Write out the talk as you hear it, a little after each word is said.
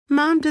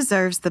Mom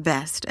deserves the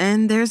best,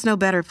 and there's no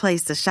better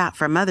place to shop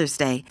for Mother's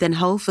Day than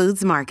Whole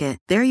Foods Market.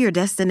 They're your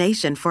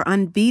destination for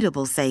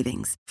unbeatable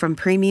savings, from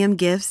premium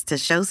gifts to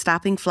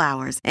show-stopping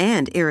flowers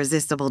and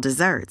irresistible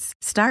desserts.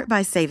 Start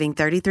by saving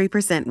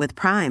 33% with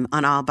Prime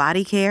on all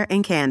body care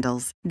and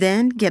candles.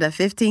 Then get a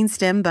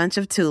 15-stem bunch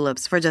of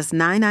tulips for just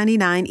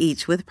 $9.99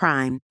 each with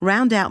Prime.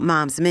 Round out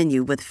Mom's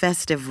menu with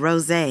festive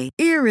rosé,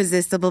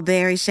 irresistible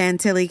berry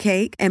chantilly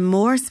cake, and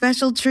more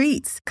special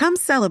treats. Come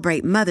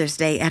celebrate Mother's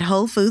Day at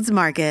Whole Foods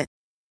Market.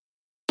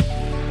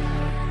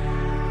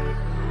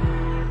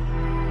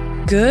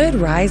 Good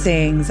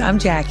risings. I'm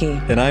Jackie.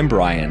 And I'm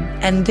Brian.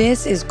 And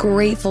this is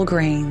Grateful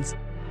Grains.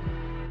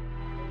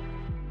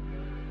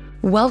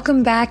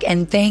 Welcome back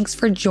and thanks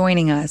for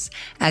joining us.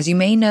 As you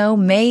may know,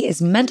 May is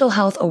Mental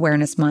Health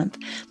Awareness Month.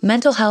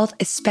 Mental health,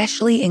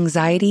 especially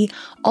anxiety,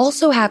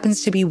 also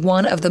happens to be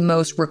one of the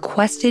most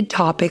requested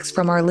topics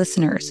from our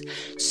listeners.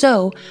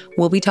 So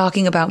we'll be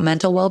talking about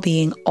mental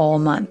well-being all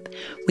month.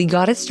 We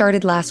got it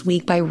started last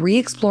week by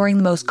re-exploring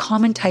the most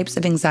common types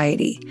of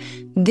anxiety.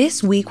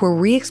 This week, we're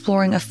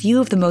re-exploring a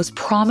few of the most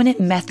prominent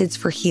methods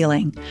for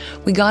healing.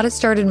 We got it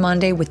started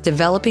Monday with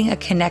developing a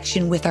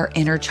connection with our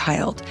inner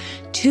child.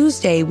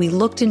 Tuesday, we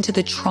looked into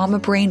the trauma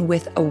brain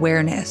with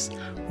awareness.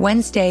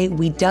 Wednesday,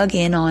 we dug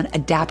in on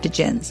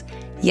adaptogens.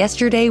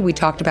 Yesterday, we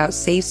talked about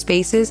safe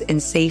spaces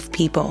and safe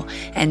people.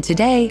 And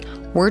today,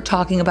 we're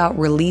talking about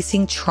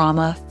releasing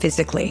trauma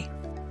physically.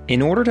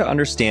 In order to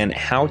understand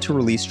how to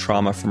release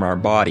trauma from our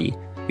body,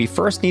 we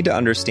first need to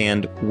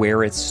understand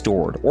where it's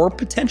stored, or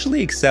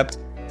potentially accept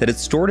that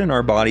it's stored in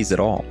our bodies at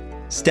all.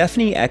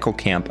 Stephanie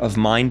Eckelkamp of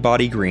Mind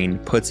Body Green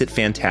puts it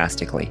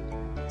fantastically.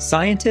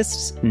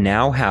 Scientists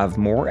now have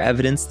more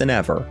evidence than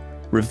ever,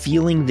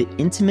 revealing the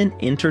intimate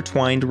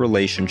intertwined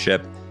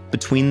relationship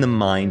between the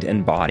mind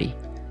and body.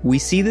 We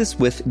see this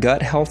with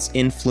gut health's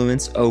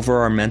influence over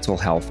our mental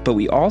health, but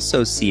we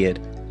also see it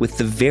with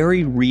the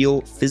very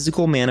real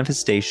physical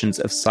manifestations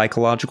of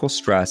psychological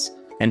stress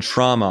and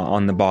trauma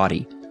on the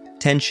body.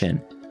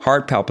 Tension,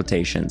 heart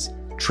palpitations,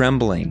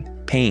 trembling,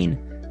 pain,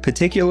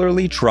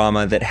 particularly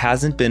trauma that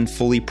hasn't been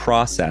fully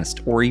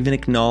processed or even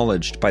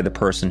acknowledged by the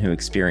person who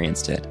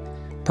experienced it.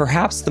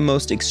 Perhaps the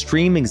most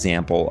extreme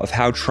example of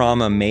how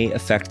trauma may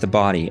affect the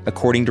body,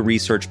 according to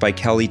research by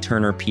Kelly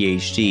Turner,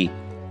 PhD,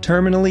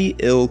 terminally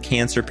ill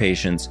cancer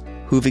patients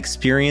who've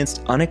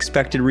experienced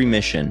unexpected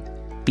remission,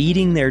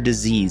 beating their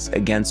disease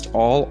against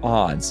all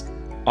odds,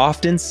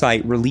 often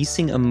cite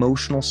releasing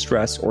emotional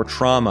stress or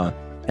trauma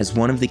as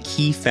one of the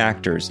key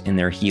factors in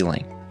their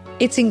healing.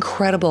 It's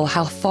incredible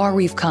how far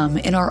we've come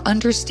in our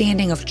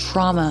understanding of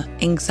trauma,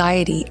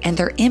 anxiety, and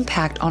their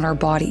impact on our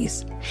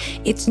bodies.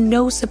 It's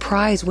no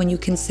surprise when you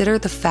consider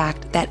the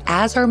fact that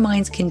as our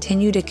minds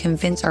continue to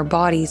convince our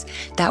bodies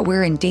that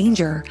we're in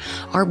danger,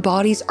 our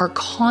bodies are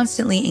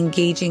constantly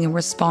engaging in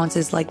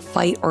responses like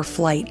fight or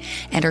flight,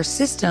 and our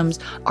systems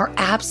are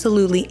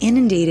absolutely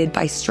inundated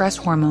by stress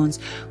hormones,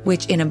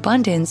 which in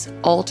abundance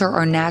alter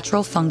our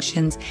natural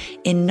functions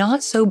in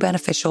not so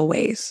beneficial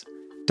ways.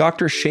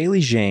 Dr.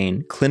 Shaylee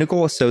Jain,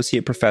 Clinical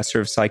Associate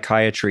Professor of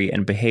Psychiatry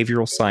and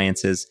Behavioral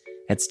Sciences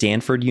at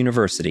Stanford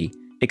University,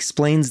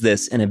 explains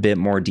this in a bit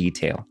more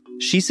detail.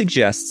 She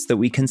suggests that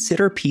we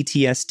consider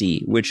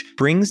PTSD, which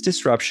brings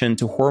disruption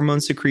to hormone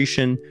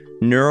secretion,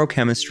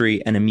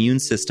 neurochemistry, and immune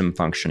system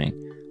functioning,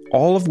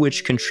 all of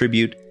which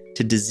contribute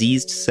to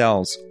diseased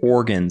cells,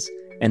 organs,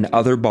 and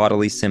other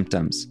bodily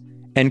symptoms.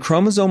 And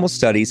chromosomal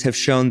studies have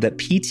shown that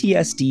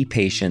PTSD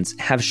patients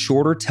have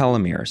shorter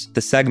telomeres, the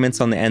segments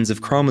on the ends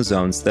of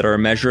chromosomes that are a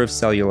measure of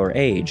cellular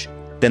age,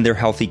 than their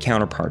healthy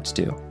counterparts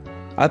do.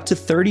 Up to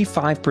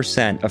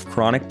 35% of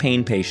chronic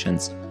pain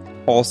patients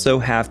also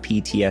have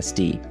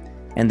PTSD,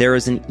 and there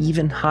is an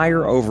even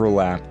higher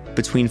overlap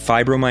between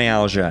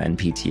fibromyalgia and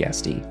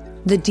PTSD.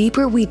 The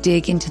deeper we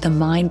dig into the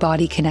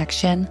mind-body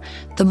connection,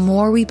 the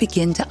more we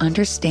begin to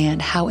understand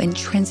how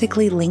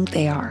intrinsically linked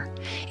they are.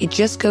 It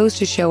just goes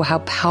to show how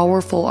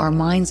powerful our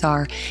minds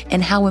are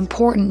and how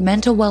important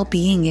mental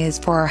well-being is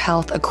for our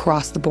health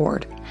across the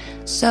board.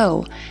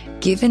 So,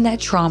 given that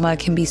trauma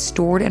can be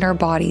stored in our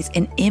bodies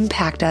and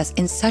impact us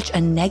in such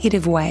a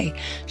negative way,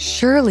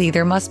 surely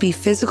there must be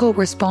physical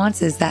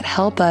responses that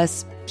help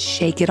us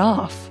shake it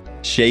off.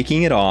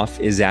 Shaking it off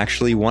is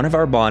actually one of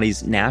our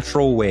body's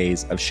natural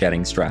ways of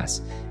shedding stress.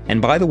 And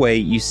by the way,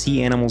 you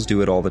see animals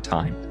do it all the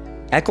time.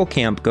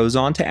 Eckelkamp goes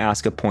on to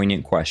ask a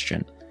poignant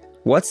question.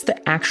 What's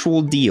the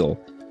actual deal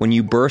when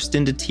you burst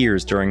into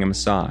tears during a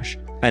massage,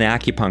 an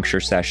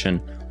acupuncture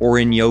session, or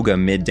in yoga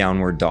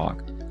mid-downward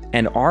dog?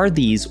 And are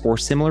these or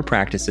similar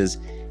practices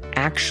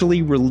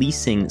actually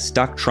releasing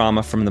stuck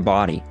trauma from the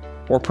body,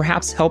 or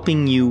perhaps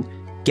helping you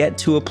get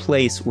to a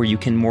place where you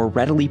can more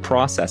readily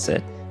process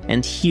it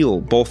and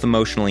heal both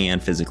emotionally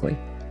and physically?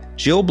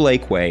 Jill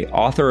Blakeway,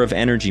 author of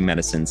Energy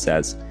Medicine,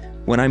 says,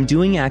 "When I'm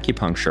doing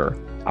acupuncture,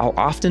 I'll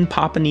often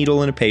pop a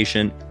needle in a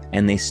patient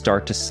and they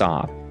start to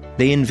sob.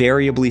 They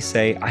invariably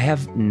say, 'I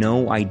have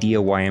no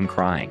idea why I'm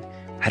crying.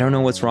 I don't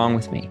know what's wrong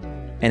with me.'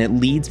 And it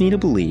leads me to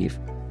believe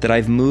that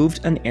I've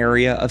moved an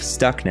area of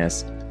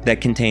stuckness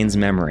that contains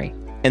memory.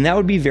 And that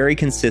would be very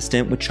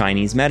consistent with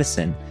Chinese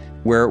medicine,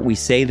 where we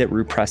say that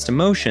repressed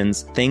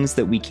emotions, things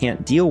that we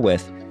can't deal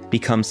with,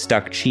 become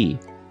stuck qi.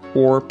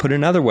 Or put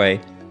another way,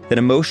 that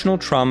emotional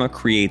trauma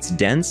creates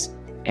dense,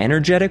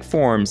 energetic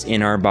forms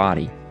in our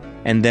body.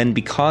 And then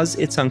because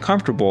it's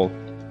uncomfortable,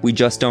 we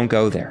just don't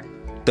go there.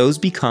 Those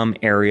become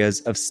areas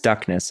of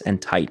stuckness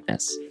and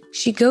tightness.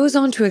 She goes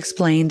on to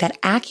explain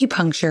that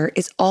acupuncture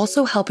is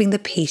also helping the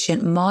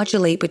patient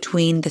modulate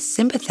between the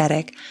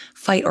sympathetic,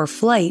 fight or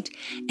flight,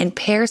 and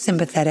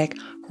parasympathetic,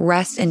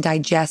 rest and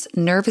digest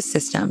nervous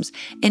systems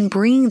and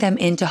bringing them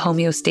into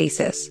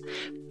homeostasis.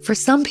 For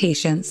some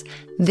patients,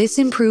 this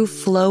improved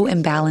flow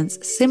and balance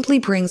simply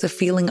brings a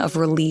feeling of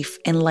relief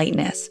and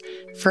lightness.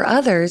 For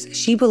others,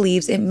 she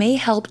believes it may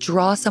help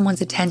draw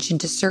someone's attention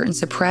to certain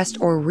suppressed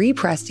or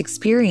repressed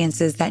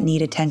experiences that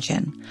need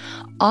attention.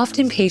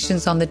 Often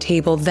patients on the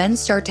table then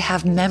start to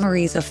have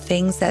memories of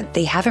things that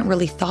they haven't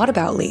really thought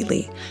about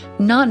lately.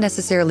 Not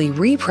necessarily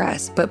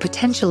repressed, but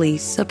potentially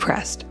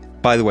suppressed.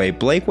 By the way,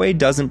 Blakeway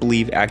doesn't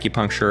believe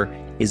acupuncture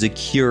is a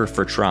cure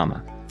for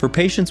trauma. For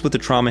patients with a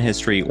trauma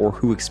history or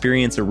who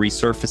experience a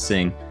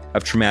resurfacing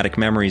of traumatic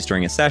memories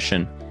during a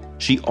session,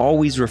 she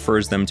always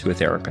refers them to a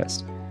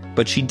therapist.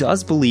 But she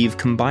does believe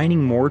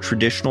combining more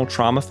traditional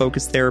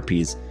trauma-focused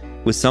therapies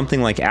with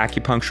something like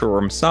acupuncture or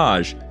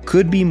massage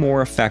could be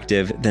more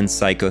effective than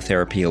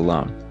psychotherapy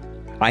alone.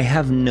 I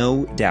have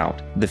no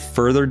doubt the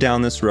further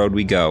down this road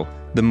we go,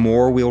 the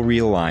more we'll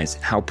realize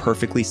how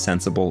perfectly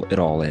sensible it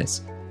all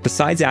is.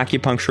 Besides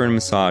acupuncture and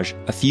massage,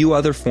 a few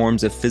other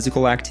forms of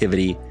physical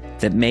activity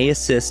that may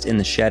assist in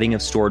the shedding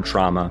of stored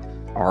trauma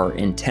are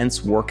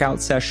intense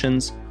workout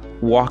sessions,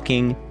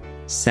 walking,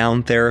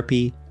 sound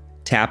therapy,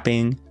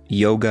 tapping,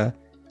 yoga,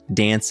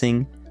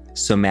 dancing,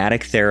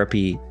 somatic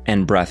therapy,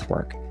 and breath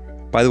work.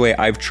 By the way,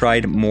 I've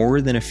tried more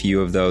than a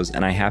few of those,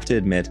 and I have to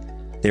admit,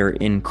 they're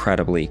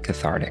incredibly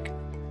cathartic.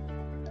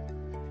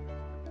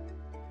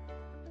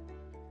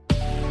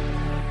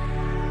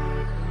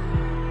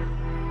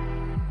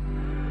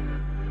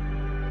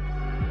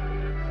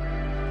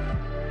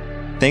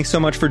 Thanks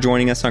so much for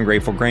joining us on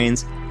Grateful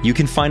Grains. You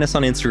can find us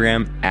on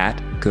Instagram at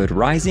Good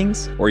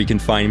Risings, or you can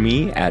find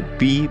me at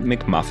B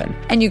McMuffin.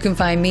 And you can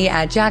find me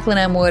at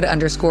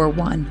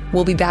JacquelineMWood_1.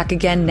 We'll be back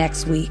again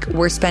next week.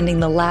 We're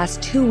spending the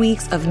last 2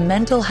 weeks of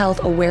Mental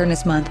Health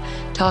Awareness Month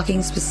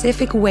talking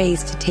specific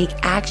ways to take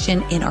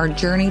action in our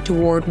journey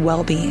toward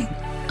well-being.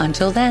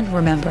 Until then,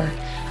 remember,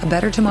 a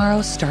better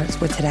tomorrow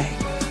starts with today.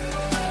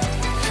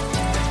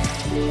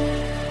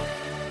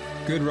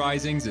 Good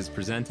Risings is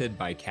presented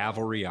by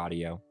Cavalry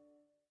Audio.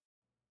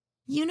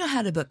 You know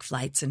how to book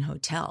flights and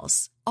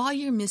hotels. All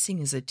you're missing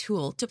is a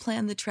tool to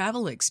plan the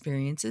travel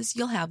experiences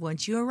you'll have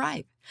once you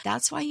arrive.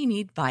 That's why you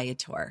need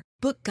Viator.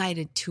 Book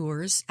guided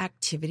tours,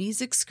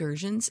 activities,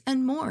 excursions,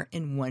 and more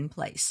in one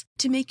place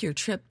to make your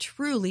trip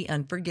truly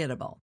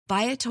unforgettable.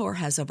 Viator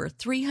has over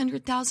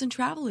 300,000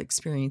 travel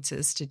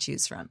experiences to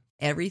choose from.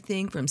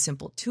 Everything from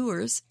simple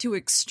tours to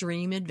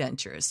extreme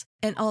adventures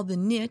and all the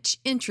niche,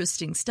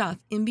 interesting stuff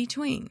in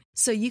between.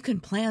 So you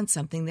can plan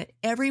something that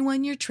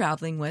everyone you're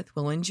traveling with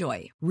will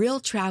enjoy. Real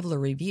traveler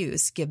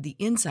reviews give the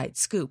inside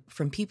scoop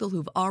from people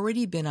who've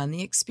already been on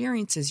the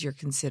experiences you're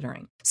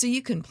considering. So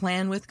you can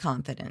plan with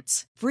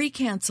confidence. Free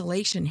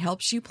cancellation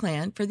helps you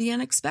plan for the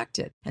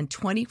unexpected. And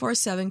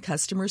 24/7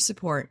 customer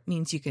support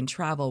means you can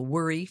travel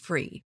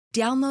worry-free.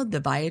 Download the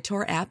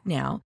Viator app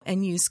now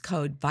and use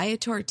code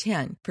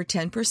Viator10 for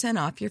 10%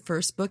 off your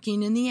first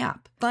booking in the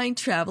app. Find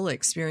travel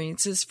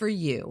experiences for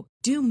you.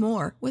 Do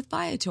more with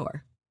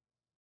Viator.